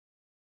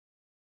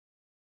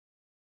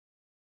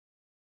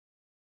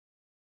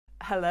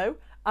Hello,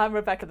 I'm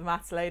Rebecca the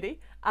Maths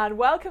Lady, and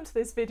welcome to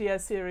this video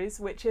series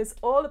which is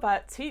all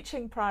about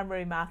teaching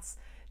primary maths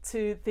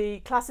to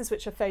the classes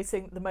which are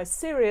facing the most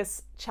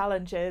serious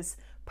challenges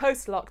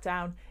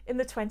post-lockdown in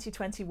the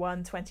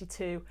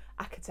 2021-22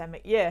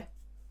 academic year.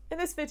 In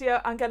this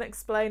video I'm going to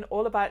explain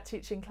all about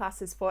teaching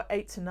classes for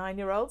 8 to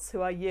 9-year-olds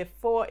who are Year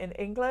 4 in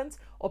England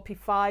or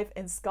P5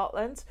 in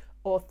Scotland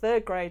or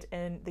 3rd grade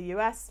in the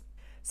US.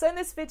 So in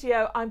this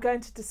video I'm going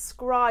to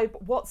describe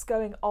what's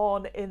going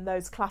on in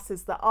those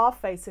classes that are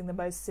facing the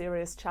most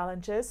serious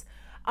challenges.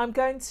 I'm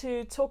going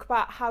to talk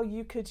about how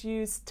you could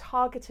use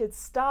targeted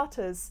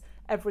starters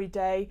every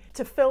day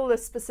to fill the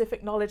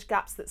specific knowledge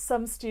gaps that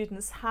some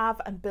students have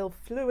and build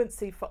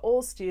fluency for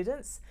all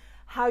students,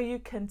 how you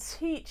can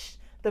teach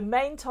the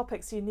main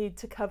topics you need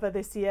to cover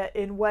this year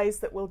in ways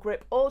that will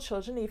grip all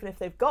children even if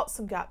they've got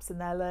some gaps in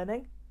their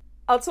learning.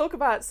 I'll talk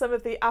about some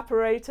of the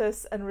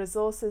apparatus and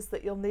resources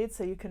that you'll need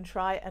so you can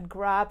try and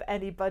grab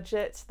any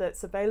budget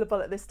that's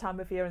available at this time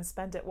of year and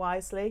spend it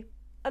wisely.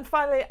 And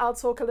finally, I'll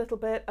talk a little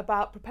bit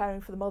about preparing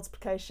for the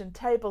multiplication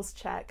tables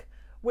check,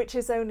 which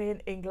is only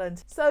in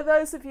England. So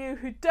those of you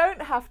who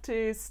don't have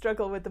to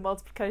struggle with the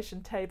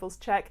multiplication tables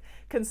check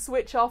can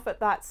switch off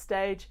at that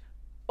stage,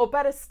 or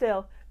better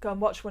still, go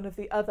and watch one of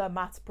the other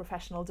maths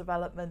professional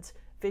development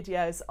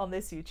videos on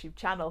this YouTube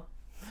channel.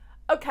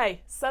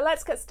 Okay, so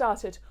let's get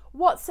started.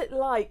 What's it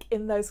like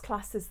in those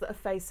classes that are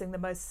facing the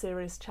most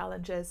serious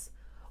challenges?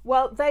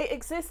 Well, they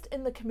exist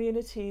in the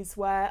communities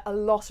where a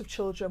lot of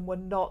children were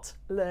not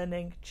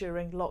learning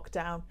during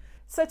lockdown.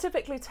 So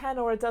typically 10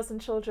 or a dozen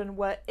children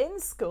were in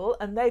school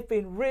and they've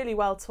been really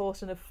well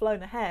taught and have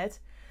flown ahead,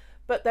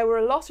 but there were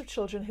a lot of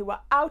children who were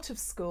out of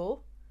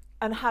school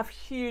and have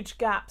huge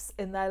gaps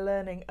in their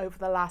learning over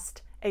the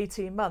last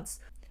 18 months.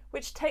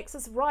 Which takes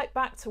us right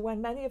back to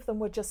when many of them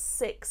were just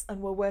 6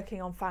 and were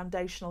working on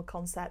foundational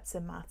concepts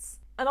in maths.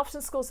 And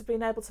often schools have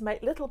been able to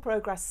make little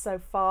progress so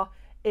far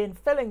in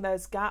filling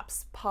those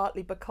gaps,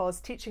 partly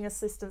because teaching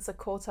assistants are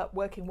caught up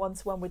working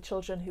one-to-one with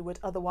children who would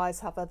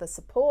otherwise have other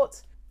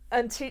support,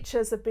 and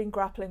teachers have been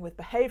grappling with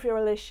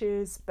behavioural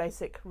issues,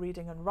 basic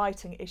reading and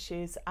writing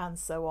issues, and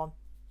so on.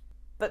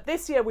 But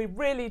this year we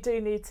really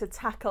do need to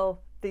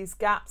tackle these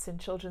gaps in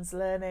children's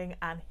learning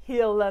and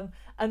heal them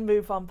and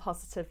move on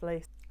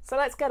positively. So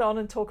let's get on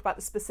and talk about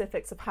the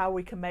specifics of how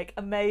we can make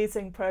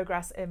amazing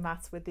progress in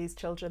maths with these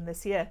children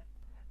this year.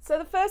 So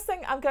the first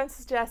thing I'm going to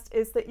suggest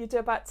is that you do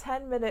about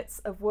 10 minutes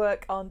of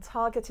work on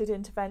targeted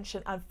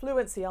intervention and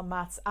fluency on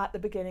maths at the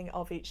beginning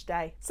of each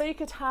day. So you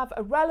could have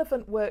a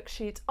relevant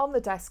worksheet on the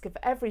desk of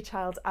every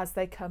child as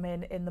they come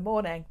in the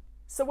morning.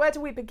 So where do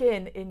we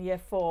begin in Year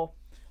 4?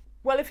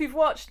 Well, if you've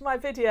watched my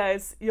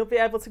videos, you'll be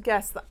able to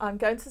guess that I'm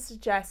going to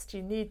suggest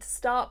you need to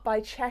start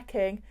by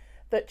checking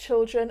that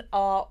children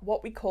are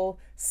what we call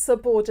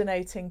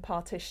subordinating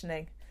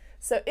partitioning.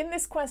 So in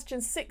this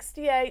question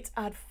 68,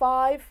 add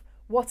 5.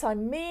 What I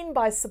mean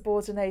by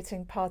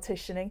subordinating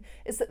partitioning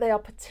is that they are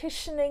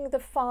partitioning the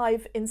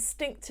 5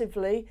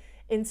 instinctively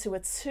into a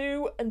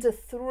 2 and a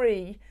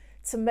 3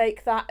 to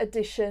make that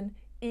addition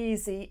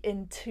easy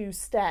in 2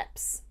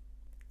 steps.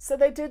 So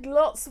they did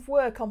lots of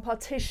work on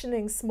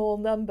partitioning small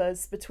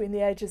numbers between the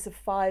ages of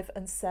 5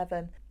 and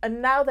 7.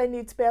 And now they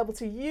need to be able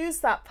to use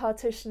that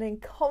partitioning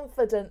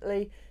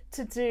confidently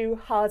to do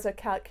harder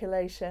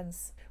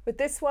calculations. With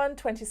this one,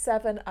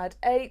 27 add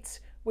 8,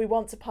 we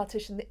want to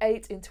partition the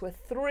 8 into a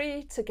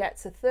 3 to get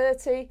to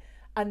 30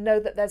 and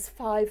know that there's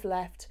 5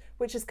 left,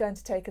 which is going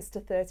to take us to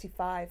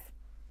 35.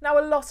 Now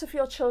a lot of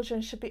your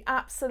children should be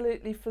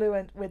absolutely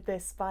fluent with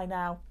this by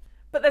now,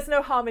 but there's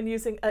no harm in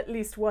using at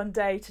least one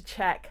day to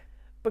check,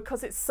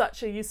 because it's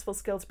such a useful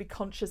skill to be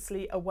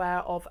consciously aware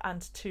of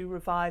and to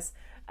revise.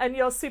 And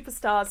your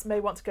superstars may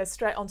want to go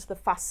straight onto the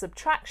fast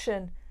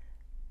subtraction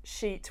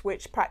sheet,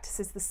 which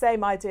practices the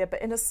same idea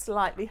but in a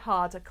slightly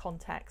harder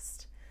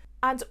context.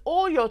 And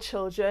all your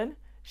children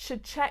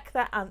should check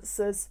their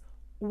answers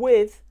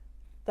with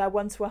their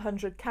 1 to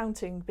 100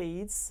 counting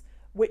beads,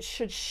 which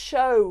should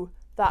show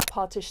that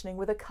partitioning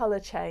with a colour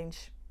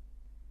change.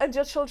 And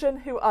your children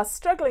who are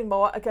struggling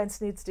more are going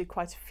to need to do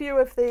quite a few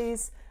of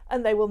these,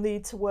 and they will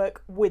need to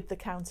work with the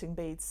counting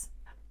beads.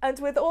 And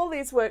with all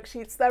these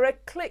worksheets, there are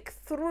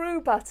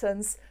click-through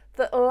buttons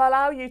that will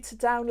allow you to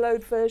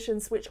download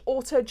versions which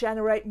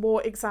auto-generate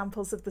more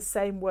examples of the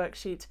same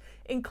worksheet,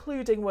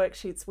 including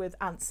worksheets with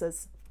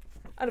answers.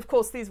 And of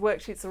course, these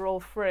worksheets are all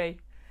free.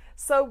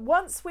 So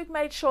once we've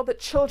made sure that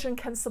children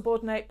can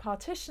subordinate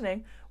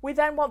partitioning, we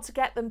then want to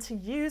get them to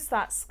use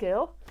that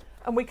skill.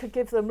 And we could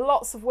give them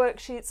lots of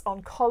worksheets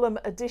on column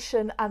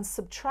addition and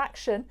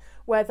subtraction,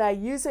 where they're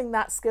using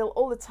that skill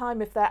all the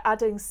time if they're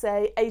adding,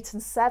 say, 8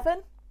 and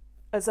 7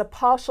 as a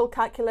partial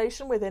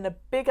calculation within a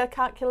bigger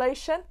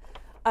calculation.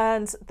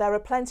 And there are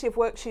plenty of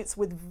worksheets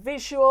with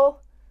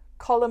visual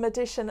column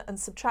addition and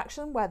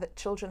subtraction, where the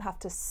children have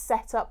to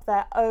set up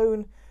their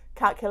own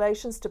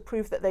calculations to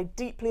prove that they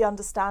deeply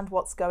understand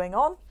what's going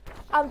on.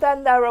 And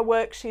then there are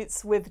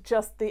worksheets with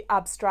just the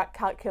abstract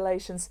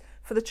calculations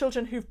for the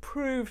children who've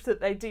proved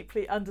that they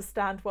deeply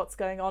understand what's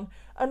going on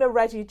and are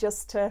ready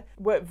just to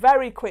work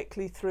very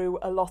quickly through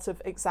a lot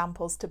of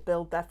examples to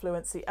build their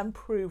fluency and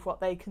prove what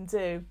they can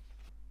do.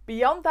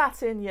 Beyond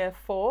that, in Year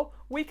 4,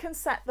 we can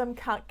set them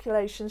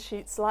calculation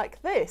sheets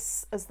like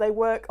this as they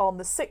work on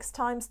the 6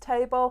 times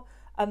table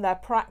and they're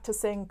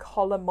practicing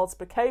column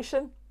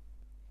multiplication.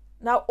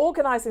 Now,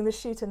 organising the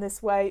sheet in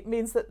this way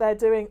means that they're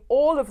doing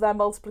all of their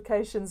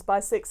multiplications by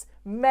 6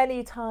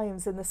 many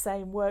times in the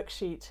same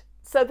worksheet.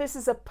 So this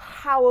is a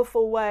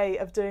powerful way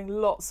of doing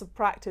lots of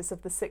practice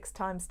of the 6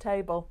 times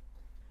table.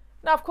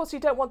 Now, of course, you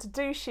don't want to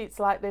do sheets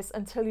like this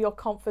until you're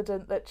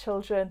confident that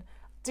children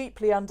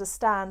deeply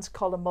understand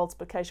column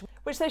multiplication,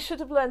 which they should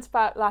have learnt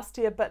about last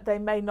year, but they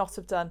may not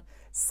have done.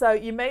 So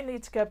you may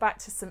need to go back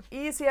to some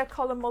easier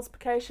column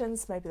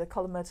multiplications, maybe the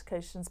column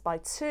multiplications by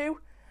 2,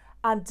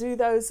 and do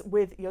those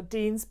with your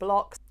Dienes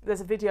blocks.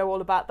 There's a video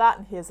all about that,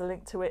 and here's a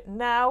link to it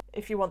now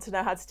if you want to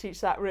know how to teach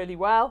that really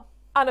well.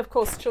 And of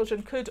course,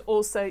 children could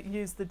also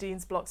use the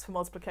Dienes blocks for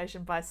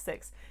multiplication by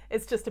 6.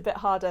 It's just a bit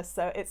harder,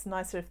 so it's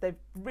nicer if they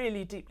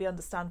really deeply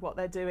understand what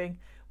they're doing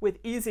with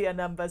easier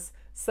numbers,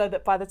 so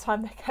that by the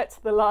time they get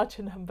to the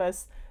larger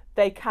numbers,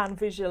 they can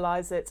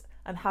visualize it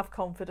and have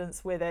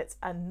confidence with it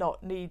and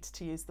not need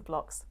to use the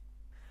blocks.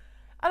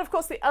 And of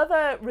course, the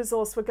other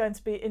resource we're going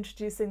to be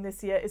introducing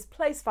this year is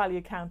place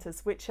value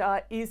counters, which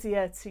are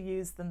easier to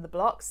use than the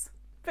blocks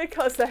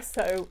because they're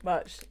so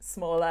much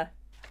smaller.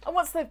 And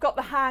once they've got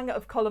the hang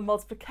of column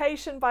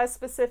multiplication by a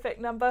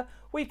specific number,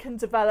 we can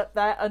develop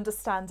their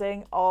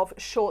understanding of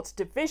short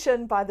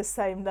division by the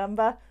same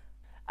number.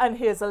 And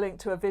here's a link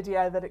to a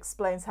video that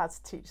explains how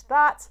to teach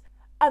that.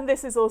 And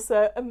this is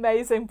also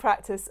amazing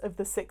practice of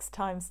the 6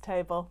 times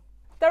table.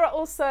 There are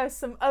also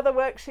some other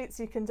worksheets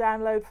you can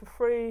download for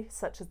free,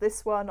 such as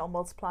this one on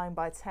multiplying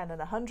by 10 and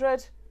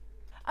 100.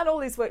 And all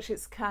these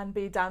worksheets can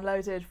be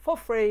downloaded for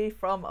free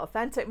from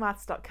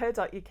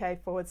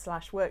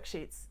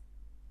authenticmaths.co.uk/worksheets.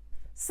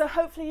 So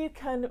hopefully you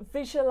can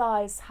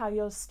visualise how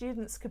your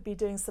students could be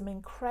doing some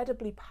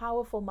incredibly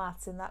powerful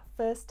maths in that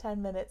first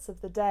 10 minutes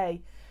of the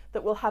day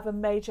that will have a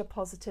major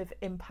positive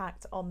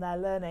impact on their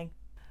learning.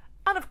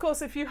 And of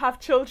course, if you have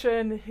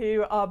children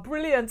who are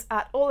brilliant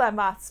at all their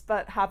maths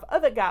but have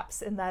other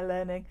gaps in their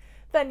learning,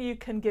 then you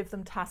can give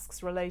them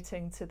tasks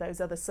relating to those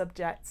other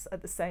subjects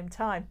at the same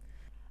time.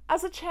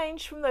 As a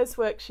change from those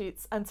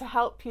worksheets and to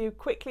help you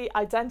quickly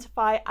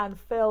identify and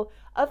fill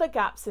other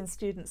gaps in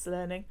students'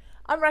 learning,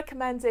 I'm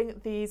recommending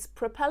these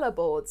Propeller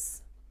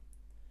boards.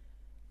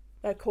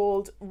 They're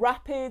called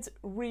Rapid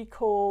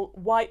Recall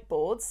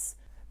whiteboards.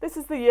 This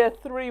is the Year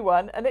 3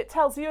 one, and it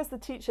tells you as the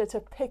teacher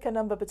to pick a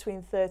number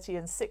between 30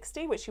 and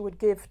 60, which you would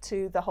give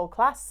to the whole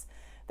class.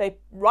 They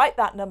write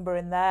that number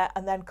in there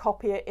and then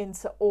copy it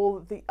into all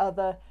the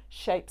other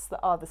shapes that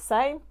are the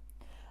same,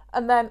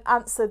 and then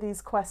answer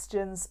these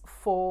questions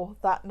for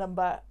that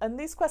number. And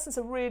these questions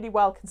are really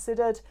well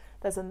considered.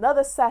 There's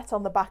another set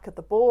on the back of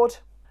the board,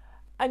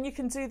 and you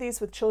can do these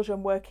with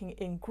children working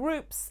in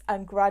groups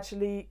and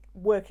gradually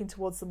working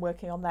towards them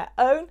working on their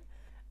own.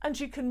 And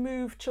you can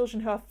move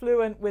children who are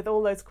fluent with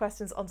all those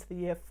questions onto the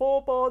Year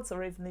 4 boards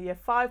or even the Year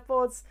 5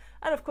 boards.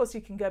 And of course,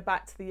 you can go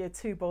back to the Year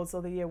 2 boards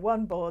or the Year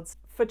 1 boards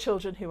for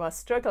children who are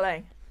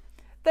struggling.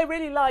 They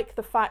really like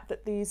the fact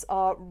that these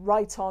are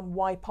write-on,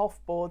 wipe-off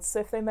boards,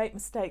 so if they make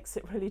mistakes,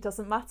 it really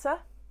doesn't matter.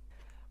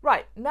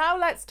 Right, now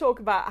let's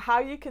talk about how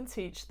you can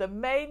teach the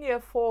main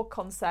Year 4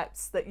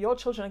 concepts that your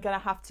children are going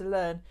to have to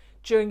learn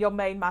during your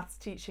main maths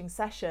teaching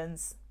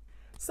sessions.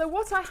 So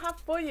what I have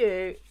for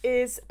you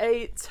is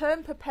a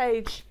term per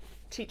page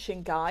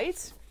teaching guide.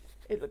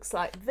 It looks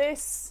like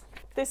this.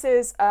 This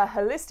is a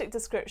holistic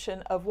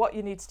description of what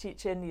you need to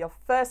teach in your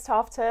first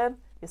half term,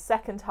 your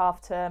second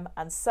half term,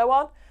 and so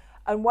on.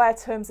 And where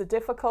terms are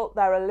difficult,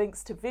 there are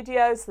links to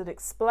videos that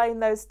explain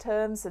those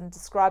terms and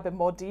describe in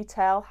more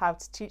detail how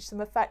to teach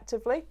them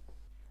effectively.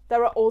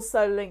 There are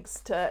also links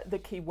to the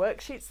key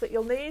worksheets that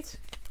you'll need.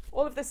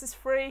 All of this is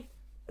free.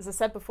 As I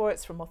said before,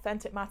 it's from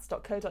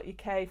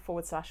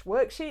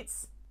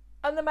authenticmaths.co.uk/worksheets.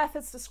 And the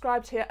methods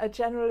described here are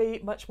generally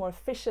much more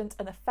efficient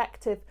and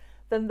effective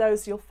than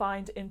those you'll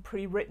find in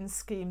pre-written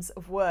schemes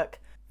of work.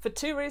 For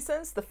 2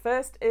 reasons. The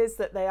first is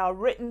that they are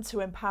written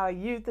to empower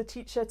you, the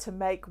teacher, to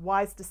make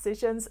wise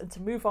decisions and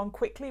to move on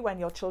quickly when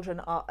your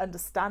children are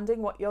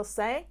understanding what you're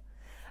saying.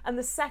 And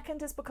the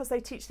second is because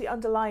they teach the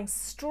underlying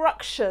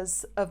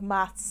structures of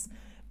maths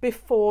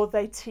before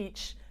they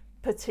teach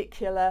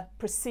particular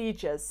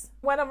procedures.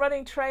 When I'm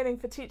running training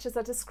for teachers,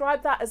 I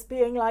describe that as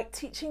being like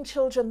teaching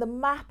children the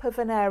map of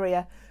an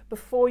area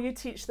before you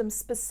teach them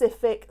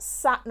specific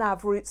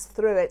sat-nav routes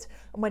through it.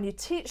 And when you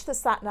teach the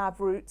sat-nav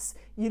routes,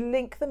 you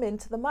link them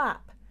into the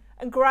map.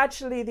 And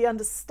gradually the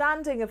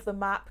understanding of the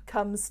map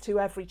comes to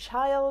every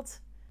child,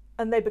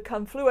 and they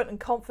become fluent and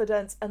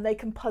confident, and they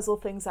can puzzle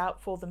things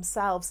out for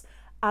themselves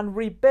and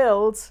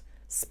rebuild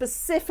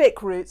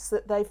specific routes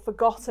that they've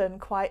forgotten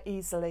quite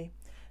easily.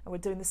 And we're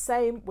doing the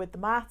same with the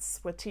maths.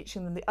 We're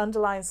teaching them the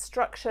underlying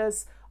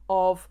structures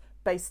of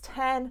base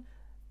 10,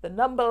 the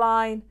number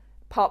line,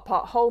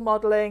 part-whole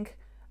modelling,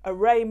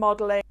 array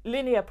modelling,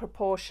 linear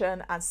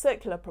proportion and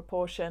circular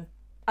proportion,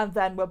 and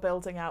then we're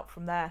building out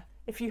from there.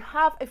 If you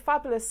have a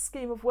fabulous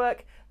scheme of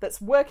work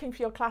that's working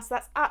for your class,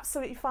 that's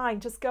absolutely fine.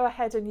 Just go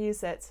ahead and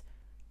use it.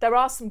 There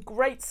are some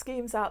great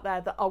schemes out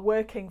there that are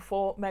working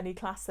for many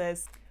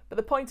classes. But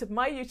the point of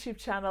my YouTube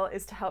channel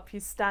is to help you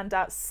stand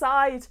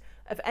outside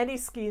of any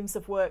schemes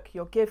of work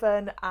you're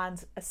given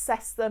and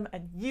assess them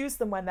and use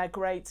them when they're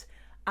great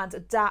and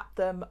adapt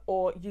them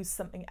or use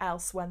something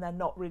else when they're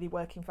not really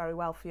working very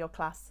well for your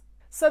class.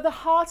 So the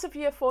heart of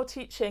Year 4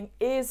 teaching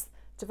is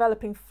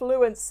developing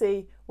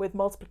fluency with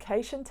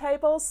multiplication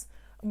tables,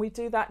 and we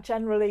do that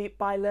generally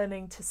by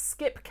learning to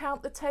skip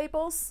count the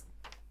tables.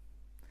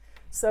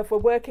 So if we're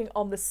working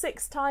on the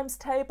 6 times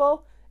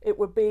table, it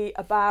would be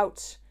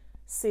about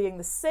seeing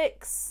the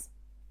 6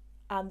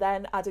 and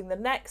then adding the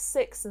next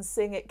 6 and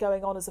seeing it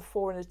going on as a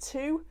 4 and a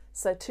 2.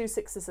 So 2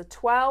 6s are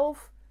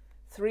 12,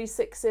 3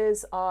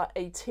 6s are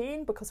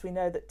 18 because we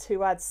know that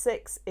 2 add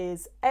 6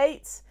 is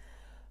 8.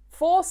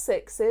 4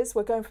 6s,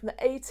 we're going from the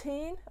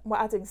 18 and we're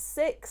adding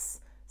 6.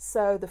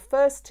 So the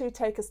first 2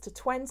 take us to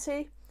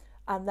 20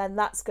 and then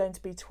that's going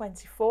to be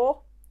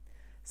 24.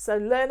 So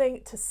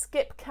learning to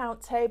skip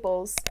count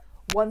tables,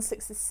 1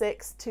 6 is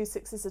 6, 2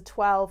 6s are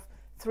 12,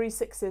 3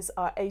 6s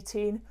are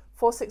 18,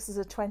 4 6s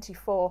are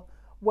 24,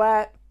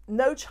 where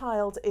no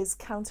child is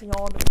counting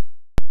on.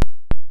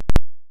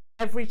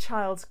 Every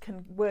child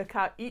can work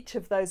out each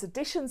of those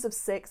additions of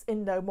 6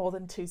 in no more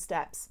than 2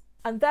 steps.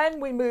 And then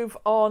we move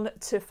on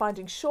to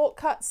finding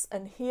shortcuts,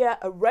 and here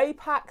array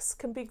packs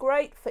can be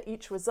great for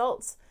each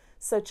result,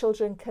 so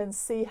children can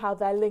see how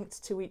they're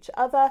linked to each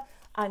other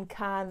and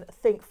can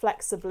think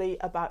flexibly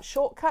about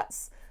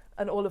shortcuts,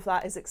 and all of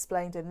that is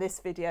explained in this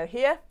video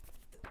here.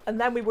 And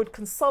then we would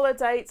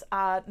consolidate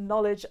our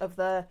knowledge of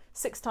the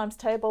 6 times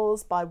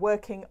tables by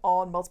working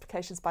on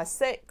multiplications by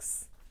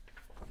 6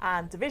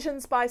 and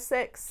divisions by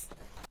 6.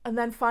 And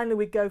then finally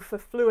we go for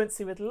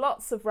fluency with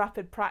lots of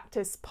rapid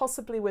practice,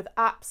 possibly with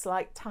apps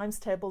like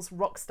Tables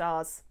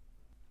Rockstars.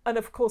 And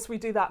of course we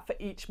do that for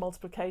each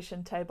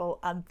multiplication table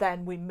and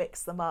then we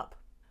mix them up.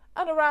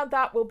 And around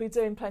that we'll be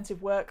doing plenty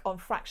of work on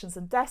fractions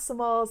and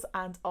decimals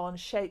and on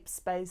shape,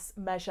 space,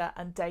 measure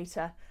and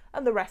data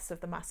and the rest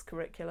of the maths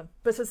curriculum.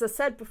 But as I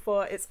said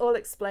before, it's all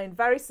explained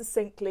very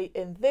succinctly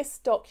in this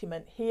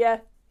document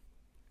here,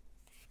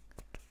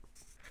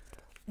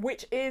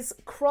 which is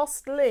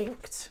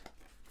cross-linked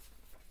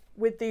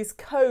with these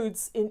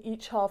codes in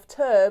each half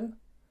term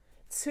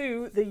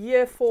to the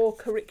Year 4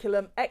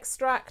 curriculum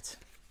extract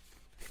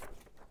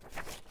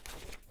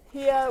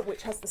here,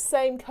 which has the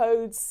same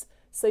codes,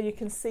 so you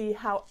can see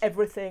how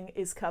everything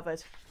is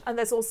covered. And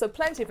there's also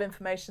plenty of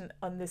information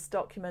on this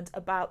document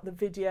about the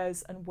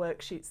videos and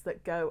worksheets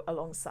that go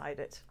alongside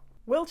it.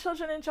 Will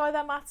children enjoy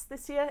their maths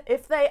this year?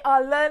 If they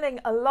are learning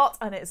a lot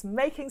and it's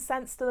making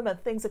sense to them and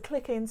things are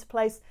clicking into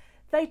place,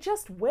 they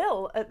just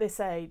will at this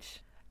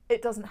age.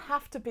 It doesn't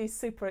have to be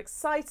super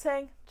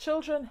exciting.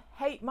 Children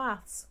hate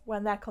maths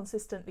when they're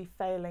consistently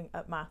failing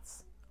at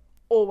maths,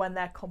 or when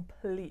they're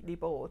completely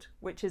bored,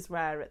 which is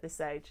rare at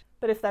this age.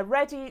 But if they're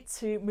ready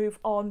to move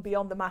on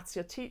beyond the maths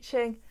you're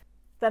teaching,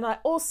 then I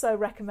also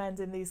recommend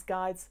in these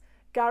guides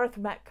Gareth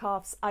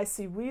Metcalfe's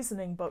IC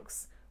Reasoning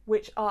books,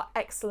 which are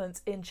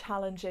excellent in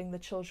challenging the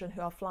children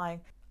who are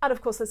flying. And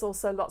of course, there's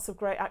also lots of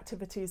great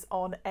activities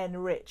on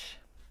Enrich.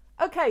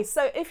 Okay,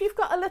 so if you've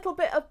got a little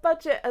bit of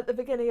budget at the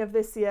beginning of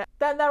this year,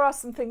 then there are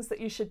some things that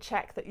you should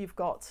check that you've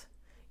got.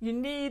 You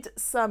need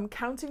some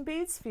counting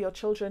beads for your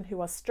children who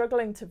are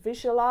struggling to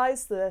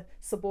visualize the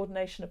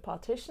subordination of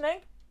partitioning.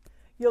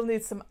 You'll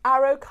need some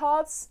arrow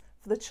cards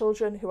for the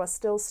children who are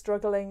still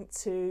struggling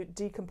to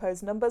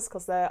decompose numbers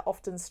because they're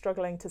often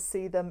struggling to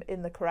see them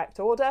in the correct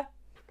order.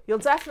 You'll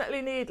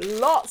definitely need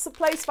lots of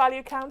place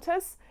value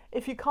counters.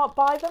 If you can't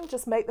buy them,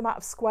 just make them out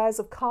of squares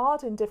of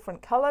card in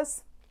different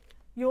colors.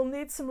 You'll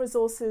need some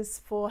resources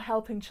for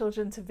helping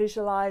children to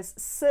visualize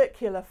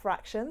circular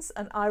fractions,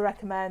 and I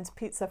recommend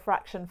Pizza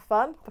Fraction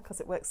Fun because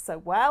it works so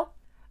well.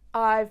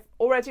 I've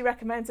already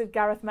recommended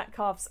Gareth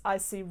Metcalfe's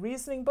IC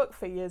Reasoning book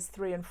for years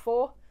 3 and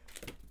 4.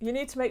 You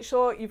need to make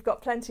sure you've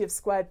got plenty of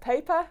squared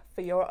paper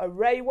for your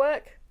array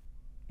work.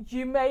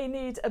 You may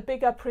need a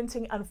bigger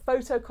printing and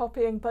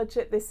photocopying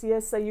budget this year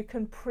so you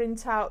can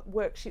print out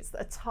worksheets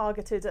that are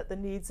targeted at the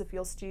needs of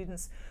your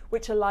students,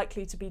 which are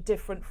likely to be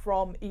different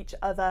from each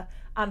other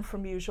and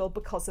from usual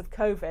because of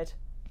COVID.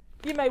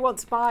 You may want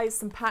to buy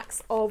some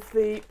packs of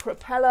the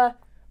Propeller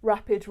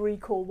Rapid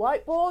Recall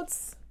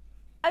whiteboards.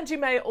 And you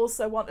may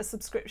also want a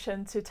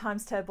subscription to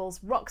Tables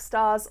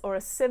Rockstars or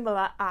a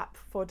similar app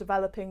for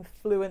developing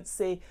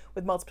fluency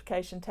with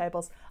multiplication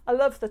tables. I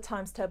love the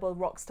Tables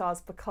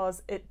Rockstars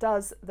because it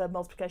does the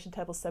multiplication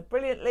tables so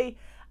brilliantly,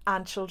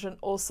 and children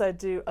also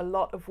do a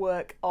lot of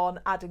work on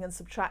adding and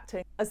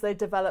subtracting as they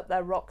develop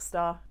their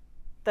Rockstar.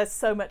 There's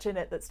so much in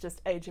it that's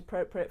just age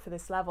appropriate for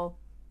this level.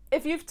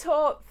 If you've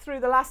taught through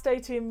the last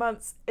 18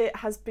 months, it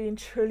has been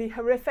truly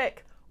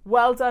horrific.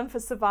 Well done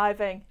for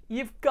surviving.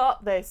 You've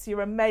got this.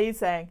 You're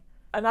amazing.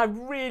 And I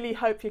really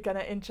hope you're going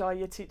to enjoy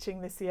your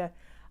teaching this year.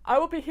 I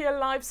will be here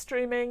live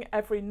streaming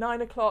every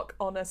 9 o'clock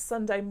on a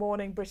Sunday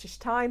morning British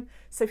time.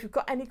 So if you've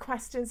got any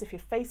questions, if you're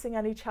facing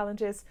any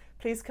challenges,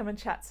 please come and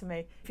chat to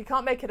me. If you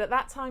can't make it at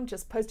that time,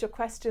 just post your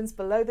questions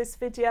below this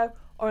video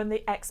or in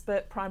the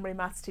Expert Primary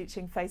Maths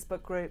Teaching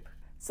Facebook group.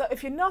 So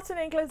if you're not in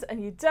England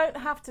and you don't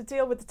have to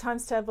deal with the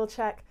times table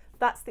check,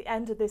 that's the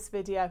end of this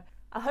video.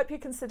 I hope you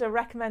consider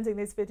recommending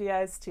these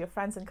videos to your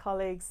friends and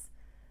colleagues,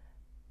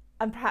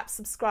 and perhaps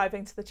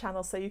subscribing to the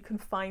channel so you can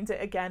find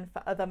it again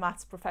for other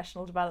maths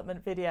professional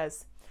development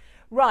videos.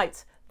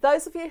 Right,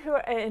 those of you who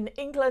are in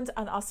England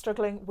and are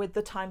struggling with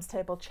the times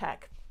table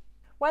check.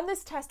 When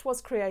this test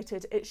was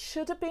created, it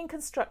should have been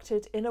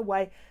constructed in a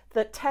way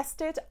that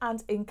tested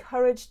and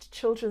encouraged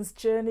children's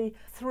journey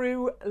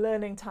through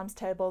learning times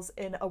tables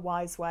in a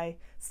wise way,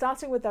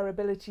 starting with their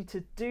ability to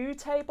do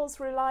tables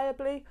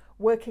reliably,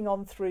 working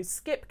on through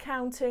skip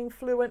counting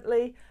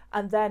fluently,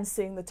 and then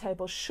seeing the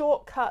table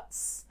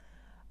shortcuts,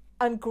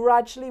 and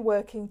gradually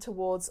working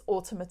towards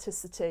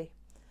automaticity.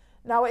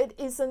 Now, it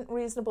isn't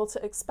reasonable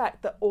to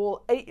expect that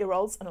all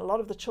 8-year-olds, and a lot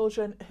of the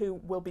children who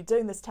will be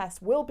doing this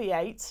test will be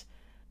 8,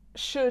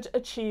 should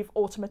achieve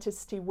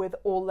automaticity with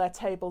all their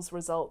tables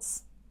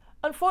results.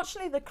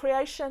 Unfortunately, the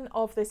creation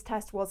of this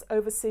test was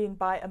overseen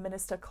by a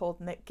minister called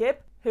Nick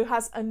Gibb, who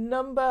has a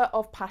number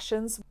of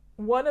passions.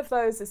 One of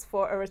those is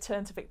for a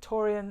return to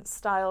Victorian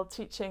style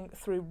teaching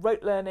through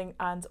rote learning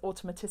and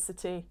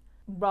automaticity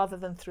rather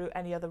than through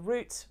any other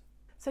route.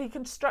 So he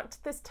constructed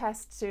this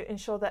test to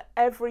ensure that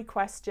every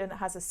question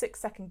has a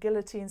 6-second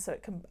guillotine, so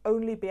it can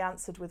only be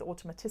answered with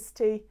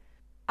automaticity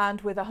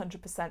and with a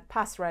 100%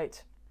 pass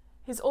rate.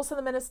 He's also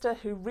the minister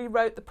who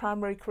rewrote the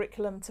primary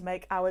curriculum to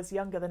make ours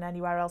younger than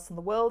anywhere else in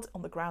the world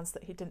on the grounds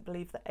that he didn't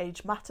believe that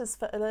age matters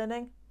for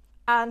learning.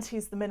 And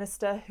he's the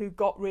minister who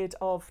got rid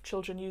of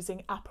children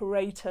using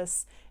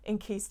apparatus in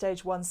Key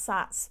Stage 1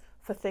 SATs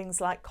for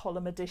things like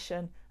column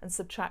addition and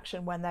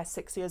subtraction when they're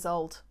 6 years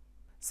old.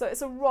 So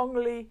it's a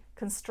wrongly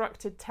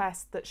constructed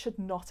test that should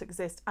not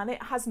exist, and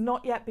it has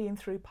not yet been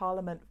through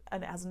Parliament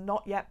and it has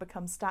not yet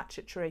become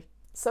statutory.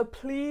 So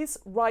please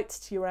write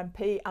to your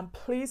MP and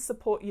please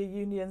support your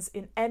unions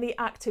in any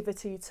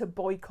activity to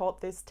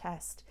boycott this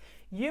test.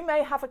 You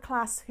may have a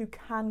class who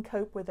can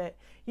cope with it.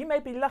 You may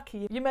be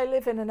lucky. You may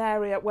live in an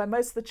area where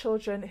most of the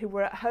children who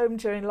were at home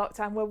during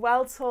lockdown were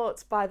well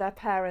taught by their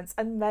parents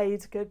and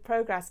made good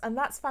progress, and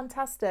that's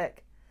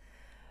fantastic.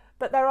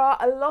 But there are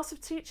a lot of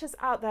teachers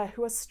out there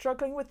who are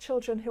struggling with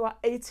children who are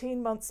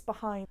 18 months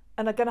behind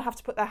and are going to have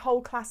to put their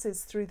whole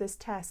classes through this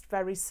test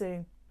very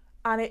soon.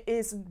 And it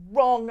is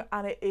wrong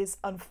and it is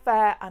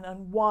unfair and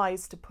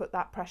unwise to put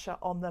that pressure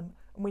on them.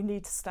 And we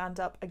need to stand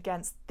up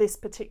against this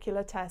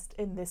particular test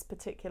in this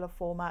particular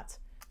format.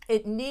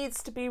 It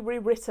needs to be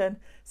rewritten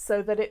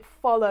so that it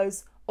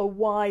follows a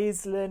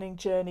wise learning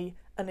journey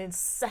and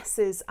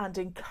assesses and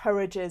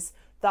encourages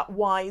that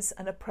wise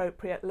and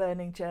appropriate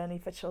learning journey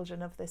for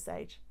children of this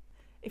age.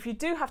 If you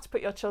do have to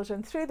put your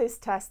children through this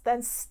test,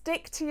 then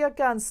stick to your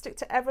guns, stick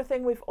to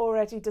everything we've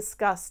already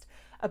discussed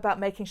about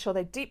making sure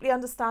they deeply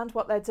understand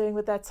what they're doing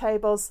with their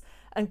tables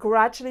and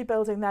gradually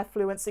building their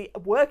fluency,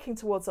 working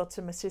towards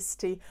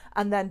automaticity,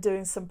 and then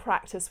doing some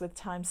practice with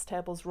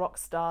Tables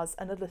Rockstars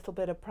and a little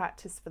bit of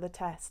practice for the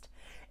test.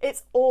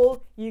 It's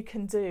all you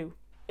can do.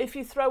 If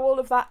you throw all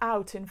of that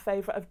out in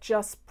favour of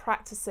just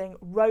practicing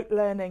rote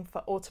learning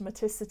for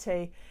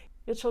automaticity,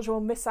 your children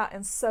will miss out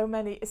on so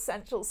many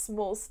essential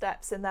small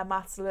steps in their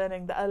maths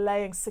learning that are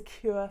laying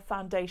secure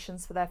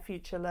foundations for their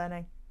future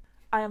learning.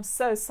 I am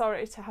so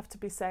sorry to have to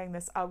be saying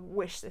this. I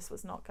wish this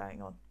was not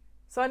going on.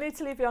 So I need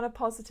to leave you on a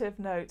positive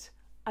note.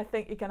 I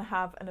think you're going to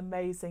have an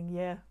amazing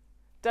year.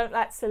 Don't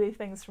let silly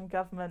things from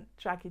government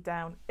drag you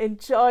down.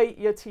 Enjoy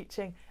your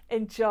teaching.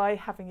 Enjoy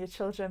having your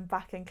children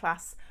back in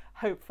class,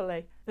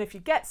 hopefully. And if you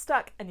get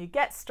stuck and you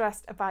get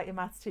stressed about your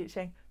maths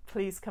teaching,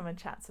 please come and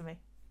chat to me.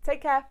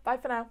 Take care. Bye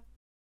for now.